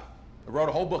cup, I wrote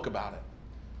a whole book about it.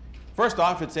 First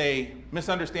off, it's a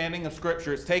misunderstanding of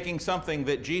Scripture. It's taking something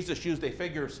that Jesus used a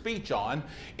figure of speech on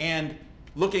and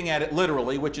looking at it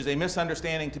literally, which is a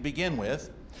misunderstanding to begin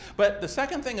with. But the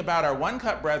second thing about our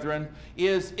one-cup brethren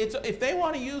is if they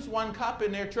want to use one cup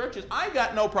in their churches, I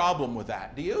got no problem with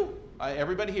that. Do you?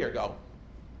 Everybody here, go.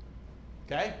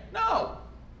 Okay? No.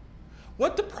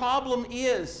 What the problem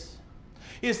is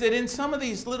that in some of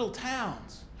these little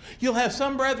towns, you'll have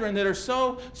some brethren that are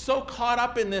so caught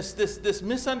up in this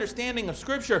misunderstanding of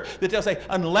Scripture that they'll say,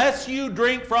 unless you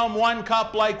drink from one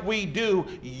cup like we do,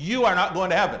 you are not going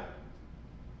to heaven.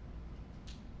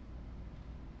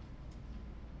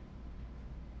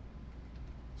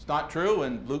 It's not true,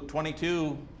 and Luke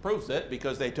 22 proves it,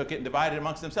 because they took it and divided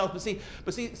amongst themselves.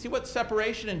 But see what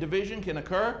separation and division can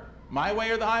occur? My way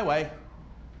or the highway,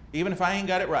 even if I ain't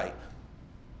got it right.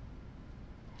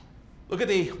 Look at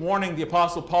the warning the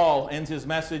Apostle Paul ends his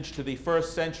message to the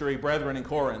first century brethren in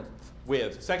Corinth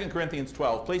with. 2 Corinthians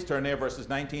 12. Please turn there, verses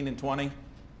 19 and 20.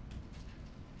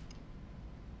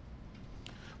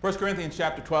 1 Corinthians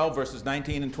chapter 12, verses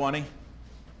 19 and 20.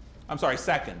 I'm sorry,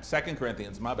 2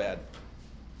 Corinthians, my bad.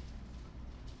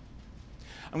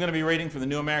 I'm going to be reading from the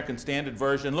New American Standard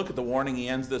Version. Look at the warning he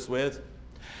ends this with.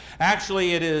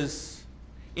 Actually, it is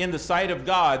in the sight of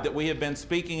God that we have been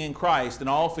speaking in Christ, and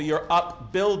all for your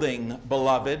upbuilding,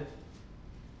 beloved.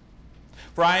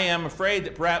 For I am afraid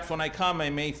that perhaps when I come I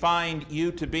may find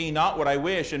you to be not what I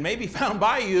wish, and may be found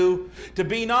by you to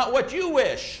be not what you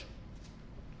wish.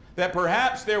 That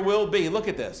perhaps there will be, look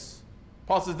at this.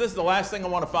 Paul says, this is the last thing I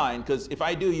want to find, because if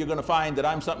I do, you're going to find that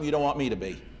I'm something you don't want me to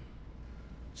be.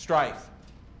 Strife,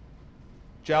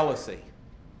 jealousy,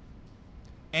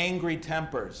 angry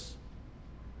tempers,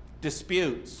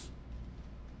 disputes,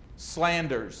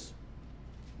 slanders,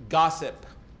 gossip,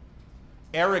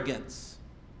 arrogance,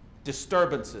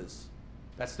 disturbances.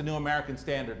 That's the New American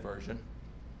Standard Version.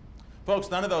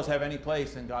 Folks, none of those have any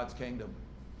place in God's kingdom.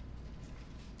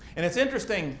 And it's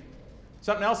interesting,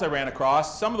 something else I ran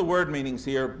across, some of the word meanings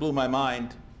here blew my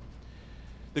mind.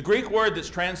 The Greek word that's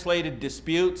translated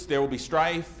disputes, there will be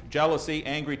strife, jealousy,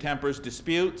 angry tempers,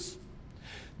 disputes.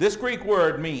 This Greek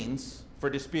word means, for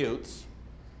disputes,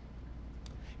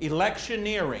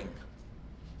 electioneering.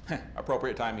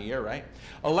 Appropriate time of year, right?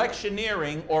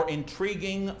 Electioneering or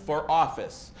intriguing for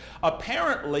office.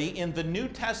 Apparently, in the New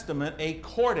Testament, a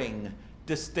courting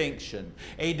distinction,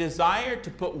 a desire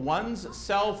to put one's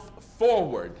self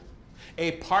forward,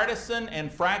 a partisan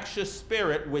and fractious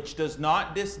spirit which does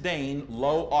not disdain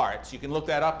low arts. You can look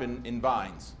that up in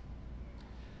Vines.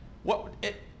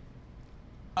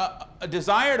 A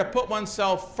desire to put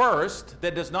oneself first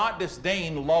that does not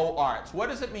disdain low arts. What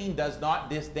does it mean, does not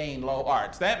disdain low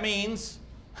arts? That means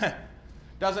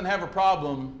doesn't have a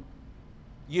problem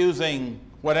using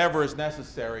whatever is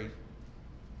necessary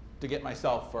to get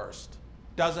myself first.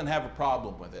 Doesn't have a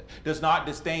problem with it. Does not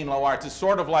disdain low arts. It's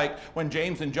sort of like when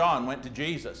James and John went to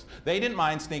Jesus. They didn't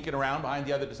mind sneaking around behind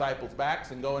the other disciples'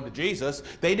 backs and going to Jesus.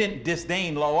 They didn't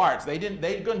disdain low arts. They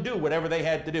were going to do whatever they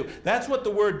had to do. That's what the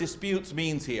word disputes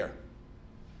means here.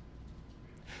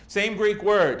 Same Greek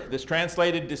word that's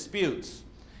translated disputes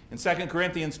in 2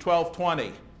 Corinthians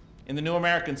 12:20 in the New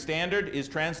American Standard is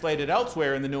translated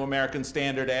elsewhere in the New American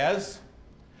Standard as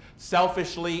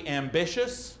selfishly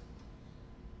ambitious.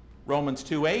 Romans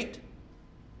 2:8.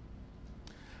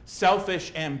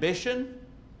 Selfish ambition,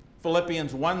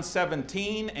 Philippians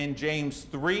 1:17 and James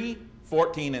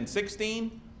 3:14 and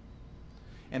 16.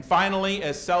 And finally,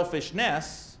 as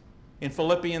selfishness in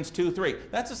Philippians 2:3.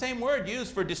 That's the same word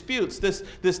used for disputes, this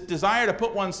desire to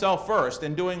put oneself first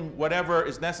and doing whatever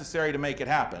is necessary to make it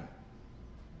happen.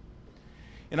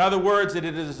 In other words,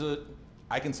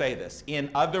 I can say this.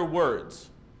 In other words,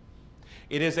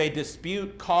 it is a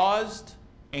dispute caused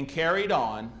and carried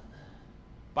on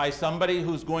by somebody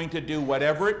who's going to do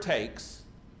whatever it takes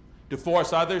to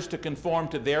force others to conform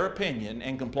to their opinion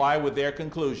and comply with their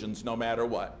conclusions no matter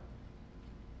what.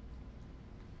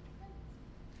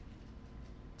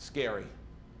 Scary.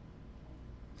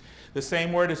 The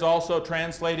same word is also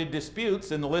translated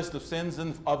disputes in the list of sins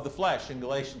of the flesh in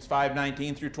Galatians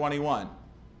 5:19 through 21.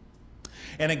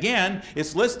 And again,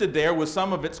 it's listed there with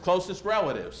some of its closest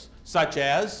relatives, such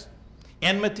as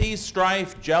enmities,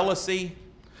 strife, jealousy,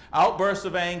 outbursts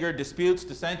of anger, disputes,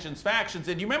 dissensions, factions.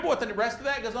 And you remember what the rest of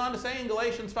that goes on to say in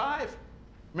Galatians 5?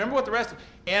 Remember what the rest of,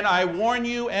 and I warn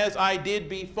you as I did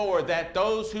before, that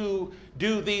those who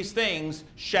do these things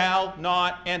shall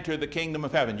not enter the kingdom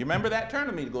of heaven. You remember that? Turn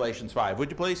to me to Galatians 5, would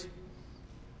you please?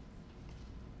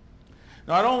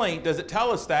 Not only does it tell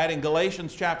us that in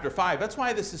Galatians chapter 5, that's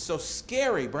why this is so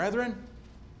scary, brethren.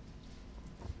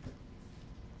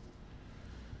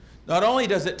 Not only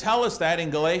does it tell us that in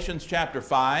Galatians chapter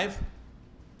 5,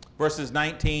 verses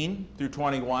 19 through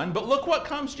 21, but look what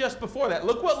comes just before that.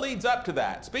 Look what leads up to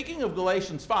that. Speaking of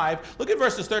Galatians 5, look at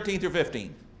verses 13 through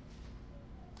 15.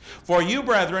 For you,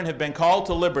 brethren, have been called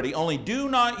to liberty, only do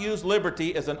not use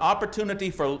liberty as an opportunity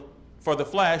for the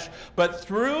flesh, but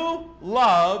through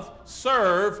love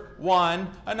serve one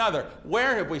another.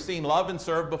 Where have we seen love and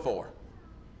serve before?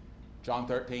 John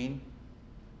 13,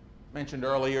 mentioned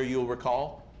earlier, you'll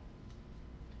recall.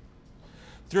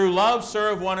 Through love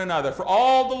serve one another. For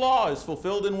all the law is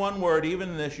fulfilled in one word, even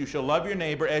in this, you shall love your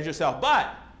neighbor as yourself.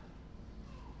 But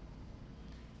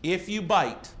if you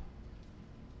bite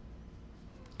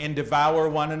and devour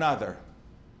one another,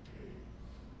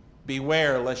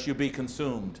 beware lest you be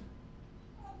consumed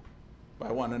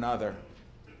by one another.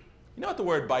 You know what the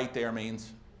word bite there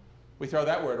means? We throw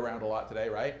that word around a lot today,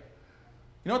 right?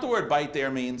 You know what the word bite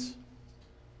there means?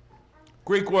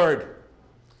 Greek word.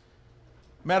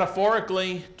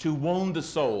 Metaphorically, to wound the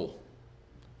soul,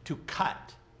 to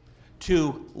cut,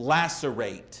 to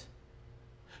lacerate,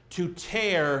 to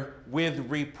tear with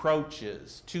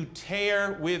reproaches, to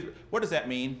tear with, what does that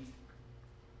mean?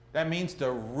 That means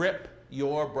to rip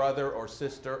your brother or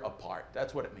sister apart.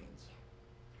 That's what it means.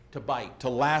 To bite, to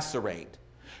lacerate,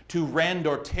 to rend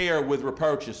or tear with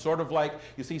reproaches. Sort of like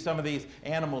you see some of these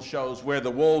animal shows where the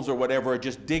wolves or whatever are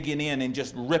just digging in and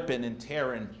just ripping and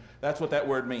tearing. That's what that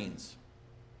word means.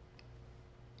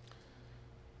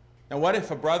 Now, what if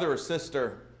a brother or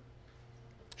sister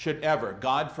should ever,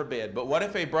 God forbid, but what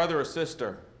if a brother or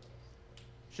sister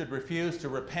should refuse to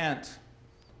repent,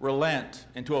 relent,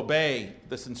 and to obey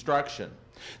this instruction?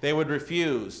 They would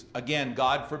refuse, again,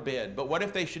 God forbid, but what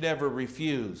if they should ever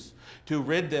refuse to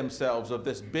rid themselves of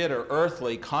this bitter,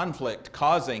 earthly,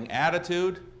 conflict-causing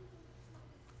attitude?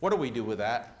 What do we do with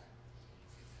that?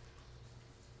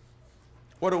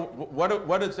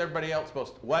 What is everybody else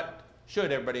supposed to, what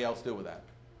should everybody else do with that?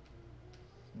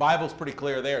 Bible's pretty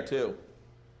clear there too.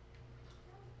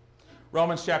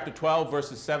 Romans chapter 12,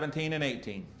 verses 17 and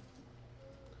 18.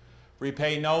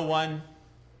 Repay no one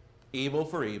evil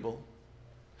for evil.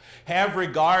 Have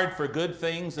regard for good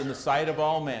things in the sight of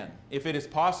all men. If it is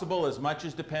possible, as much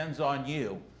as depends on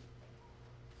you,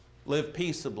 live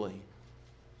peaceably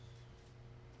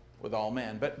with all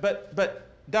men. But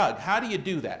Doug, how do you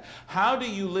do that? How do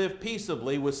you live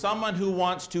peaceably with someone who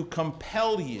wants to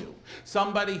compel you,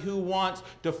 somebody who wants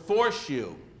to force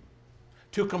you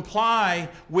to comply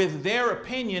with their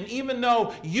opinion, even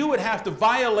though you would have to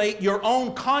violate your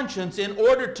own conscience in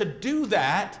order to do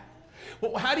that?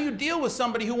 Well, how do you deal with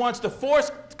somebody who wants to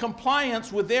force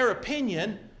compliance with their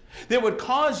opinion that would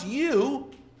cause you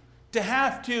to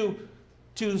have to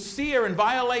sear and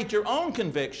violate your own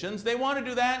convictions? They want to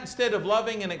do that instead of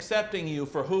loving and accepting you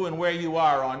for who and where you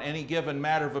are on any given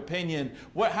matter of opinion.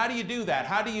 How do you do that?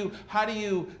 How do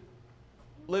you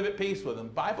live at peace with them?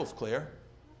 The Bible's clear.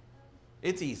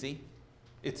 It's easy.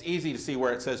 It's easy to see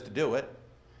where it says to do it.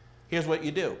 Here's what you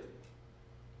do.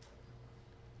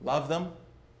 Love them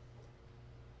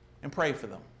and pray for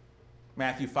them.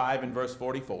 Matthew 5 and verse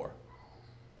 44.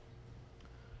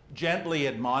 Gently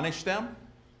admonish them.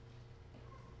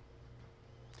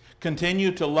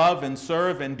 Continue to love and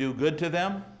serve and do good to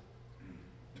them.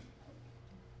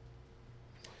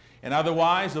 And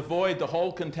otherwise avoid the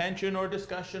whole contention or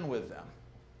discussion with them.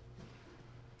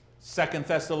 2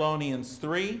 Thessalonians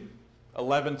 3,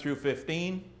 11 through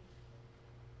 15.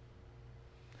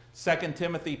 2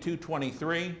 Timothy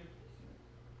 2:23.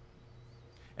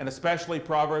 And especially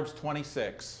Proverbs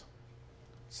 26,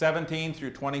 17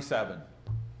 through 27.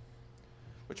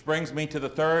 Which brings me to the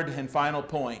third and final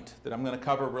point that I'm going to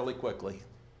cover really quickly.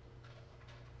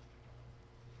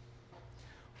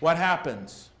 What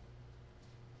happens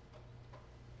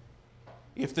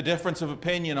if the difference of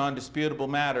opinion on disputable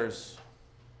matters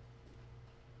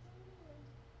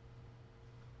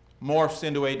morphs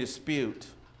into a dispute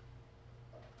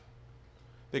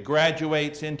that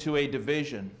graduates into a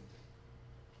division,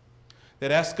 that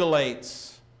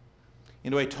escalates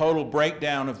into a total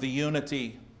breakdown of the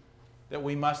unity that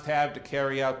we must have to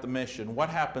carry out the mission? What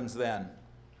happens then?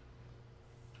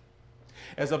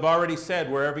 As I've already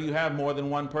said, wherever you have more than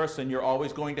one person, you're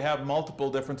always going to have multiple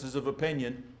differences of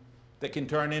opinion that can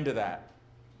turn into that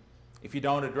if you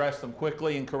don't address them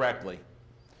quickly and correctly.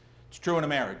 It's true in a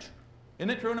marriage. Isn't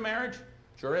it true in a marriage?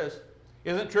 Sure is.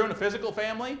 Isn't it true in a physical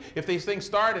family? If these things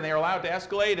start and they're allowed to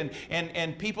escalate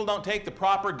and people don't take the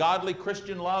proper godly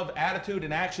Christian love attitude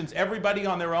and actions, everybody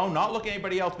on their own, not looking at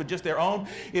anybody else but just their own,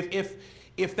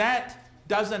 if that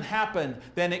doesn't happen,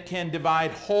 then it can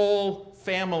divide whole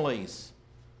families.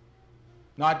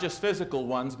 Not just physical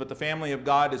ones, but the family of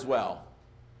God as well.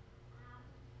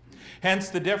 Hence,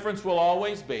 the difference will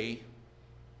always be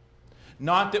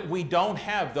not that we don't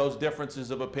have those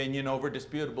differences of opinion over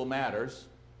disputable matters,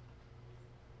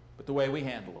 but the way we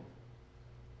handle them.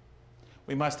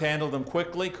 We must handle them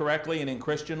quickly, correctly, and in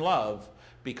Christian love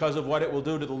because of what it will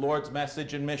do to the Lord's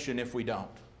message and mission if we don't.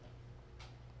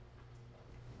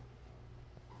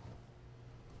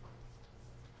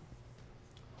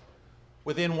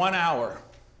 Within 1 hour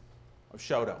of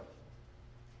Shodo,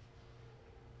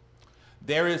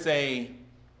 there is a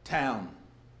town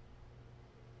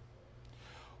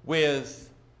with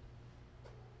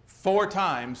 4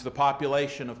 times the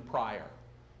population of Pryor.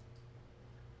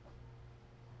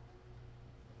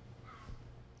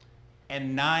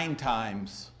 And 9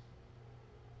 times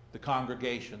the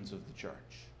congregations of the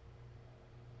church.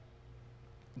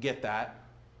 Get that?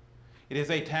 It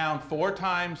is a town 4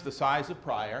 times the size of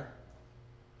Pryor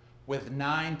with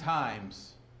 9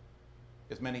 times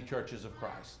as many churches of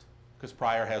Christ, because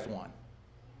Pryor has 1.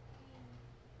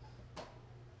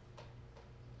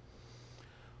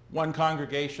 One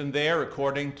congregation there,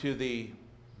 according to the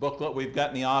booklet we've got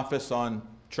in the office on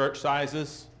church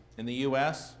sizes in the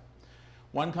U.S.,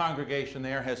 one congregation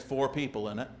there has 4 people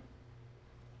in it.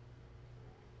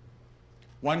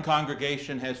 One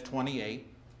congregation has 28.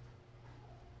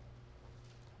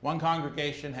 One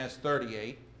congregation has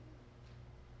 38.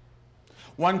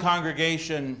 One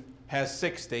congregation has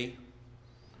 60.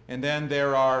 And then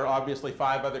there are obviously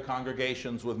 5 other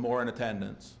congregations with more in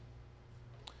attendance.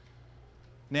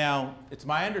 Now, it's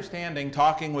my understanding,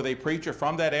 talking with a preacher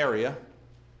from that area,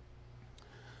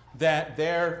 that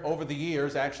there, over the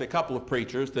years, actually a couple of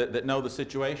preachers that know the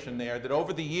situation there, that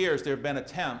over the years there have been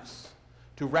attempts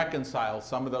to reconcile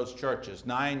some of those churches.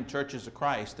 9 churches of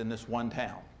Christ in this one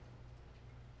town.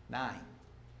 9.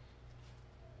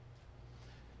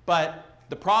 But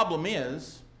the problem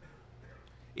is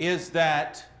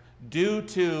that due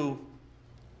to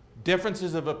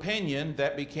differences of opinion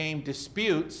that became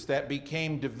disputes, that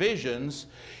became divisions,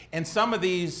 and some of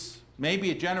these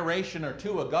maybe a generation or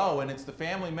 2 ago, and it's the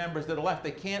family members that are left, they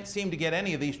can't seem to get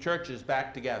any of these churches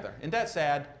back together. Isn't that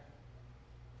sad?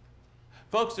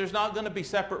 Folks, there's not going to be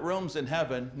separate rooms in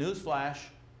heaven. Newsflash.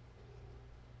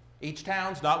 Each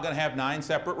town's not going to have 9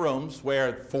 separate rooms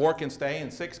where 4 can stay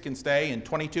and 6 can stay and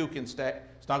 22 can stay.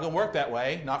 It's not going to work that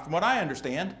way, not from what I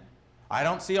understand. I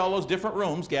don't see all those different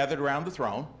rooms gathered around the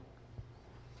throne.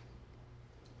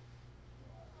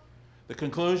 The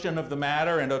conclusion of the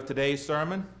matter and of today's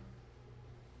sermon: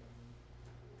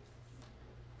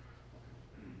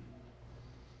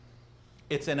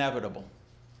 it's inevitable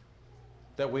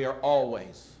that we are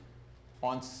always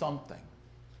on something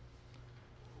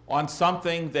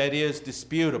that is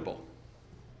disputable.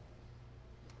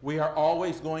 We are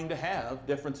always going to have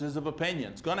differences of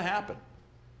opinion. It's going to happen.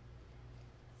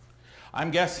 I'm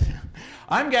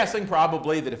guessing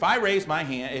probably that if I raised my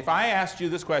hand, if I asked you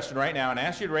this question right now and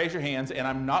asked you to raise your hands, and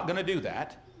I'm not going to do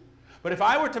that, but if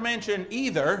I were to mention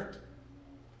either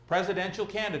presidential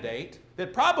candidate,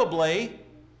 that probably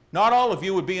not all of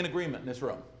you would be in agreement in this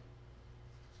room.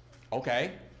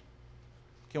 Okay.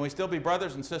 Can we still be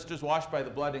brothers and sisters washed by the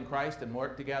blood in Christ and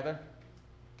work together?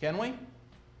 Can we?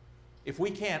 If we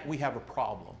can't, we have a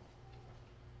problem.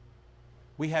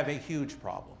 We have a huge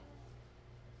problem.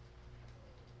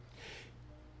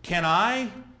 Can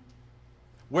I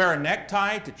wear a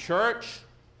necktie to church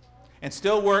and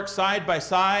still work side by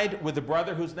side with a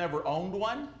brother who's never owned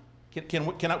one?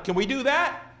 Can we do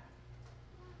that?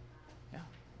 Yeah.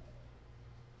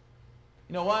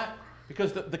 You know what?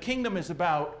 Because the kingdom is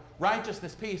about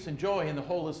righteousness, peace, and joy in the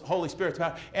Holy Spirit. It's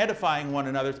about edifying one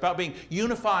another. It's about being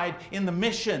unified in the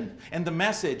mission and the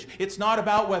message. It's not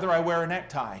about whether I wear a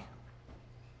necktie.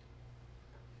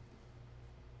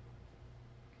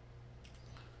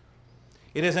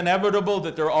 It is inevitable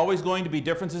that there are always going to be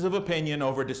differences of opinion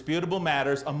over disputable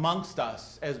matters amongst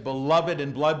us as beloved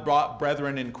and blood-bought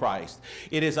brethren in Christ.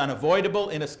 It is unavoidable,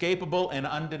 inescapable, and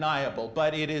undeniable,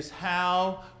 but it is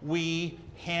how we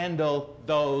handle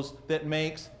those that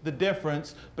makes the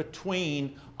difference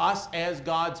between us as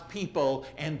God's people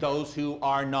and those who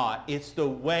are not. It's the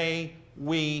way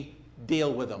we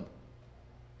deal with them.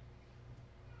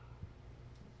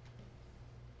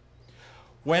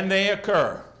 When they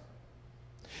occur,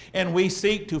 and we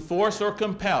seek to force or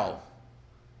compel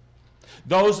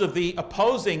those of the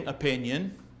opposing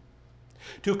opinion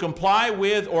to comply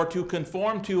with or to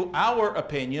conform to our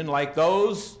opinion, like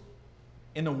those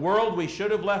in the world we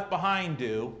should have left behind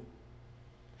do,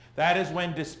 That is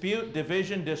when dispute,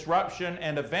 division, disruption,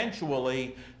 and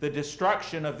eventually the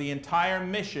destruction of the entire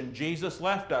mission Jesus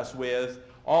left us with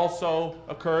also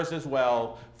occurs as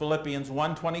well. Philippians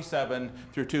 1:27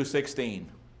 through 2:16.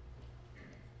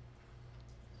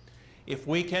 If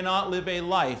we cannot live a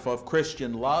life of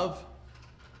Christian love,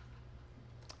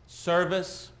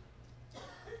 service,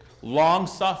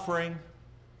 long-suffering,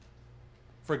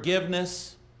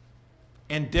 forgiveness,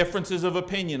 and differences of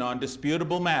opinion on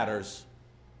disputable matters,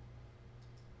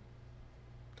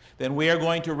 then we are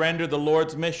going to render the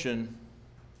Lord's mission,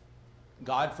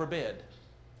 God forbid,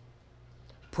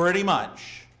 pretty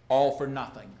much all for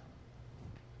nothing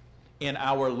in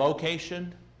our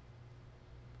location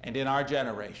and in our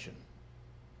generation.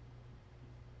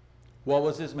 What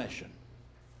was his mission?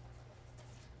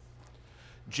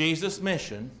 Jesus'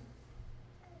 mission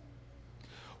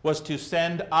was to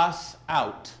send us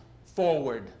out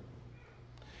forward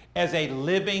as a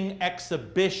living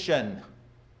exhibition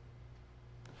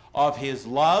of his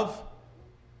love,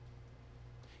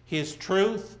 his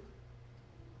truth,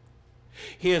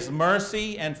 his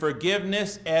mercy and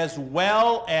forgiveness, as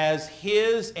well as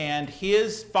his and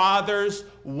his Father's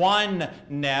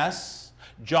oneness.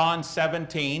 John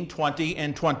 17:20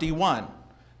 and 21.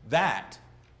 That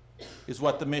is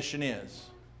what the mission is.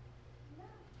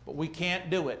 But we can't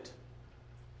do it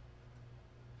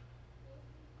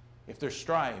if there's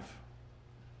strife,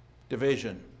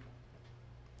 division,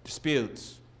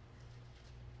 disputes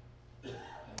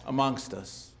amongst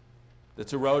us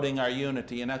that's eroding our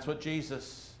unity. And that's what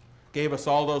Jesus gave us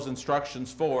all those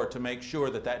instructions for, to make sure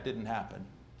that that didn't happen.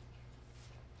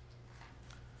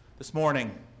 This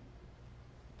morning,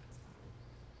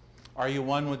 are you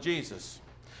one with Jesus?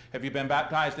 Have you been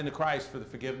baptized into Christ for the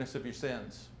forgiveness of your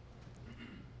sins?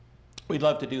 We'd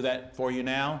love to do that for you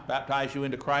now, baptize you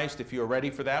into Christ. If you're ready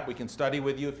for that, we can study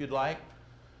with you if you'd like.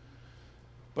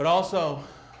 But also,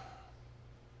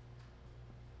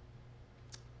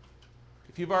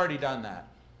 if you've already done that,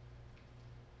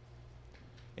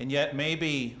 and yet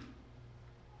maybe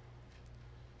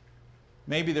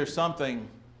there's something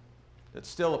that's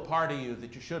still a part of you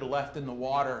that you should have left in the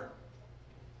water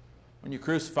when you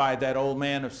crucified that old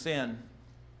man of sin.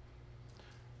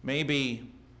 Maybe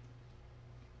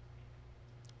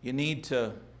you need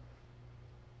to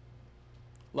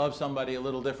love somebody a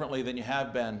little differently than you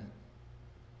have been.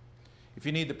 If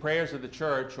you need the prayers of the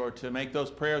church, or to make those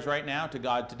prayers right now to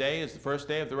God, today is the first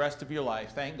day of the rest of your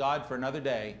life. Thank God for another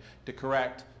day to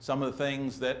correct some of the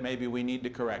things that maybe we need to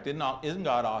correct. Isn't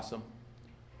God awesome?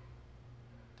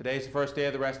 Today's the first day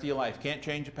of the rest of your life. Can't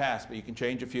change the past, but you can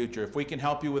change your future. If we can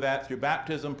help you with that through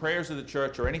baptism, prayers of the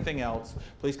church, or anything else,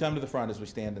 please come to the front as we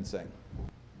stand and sing.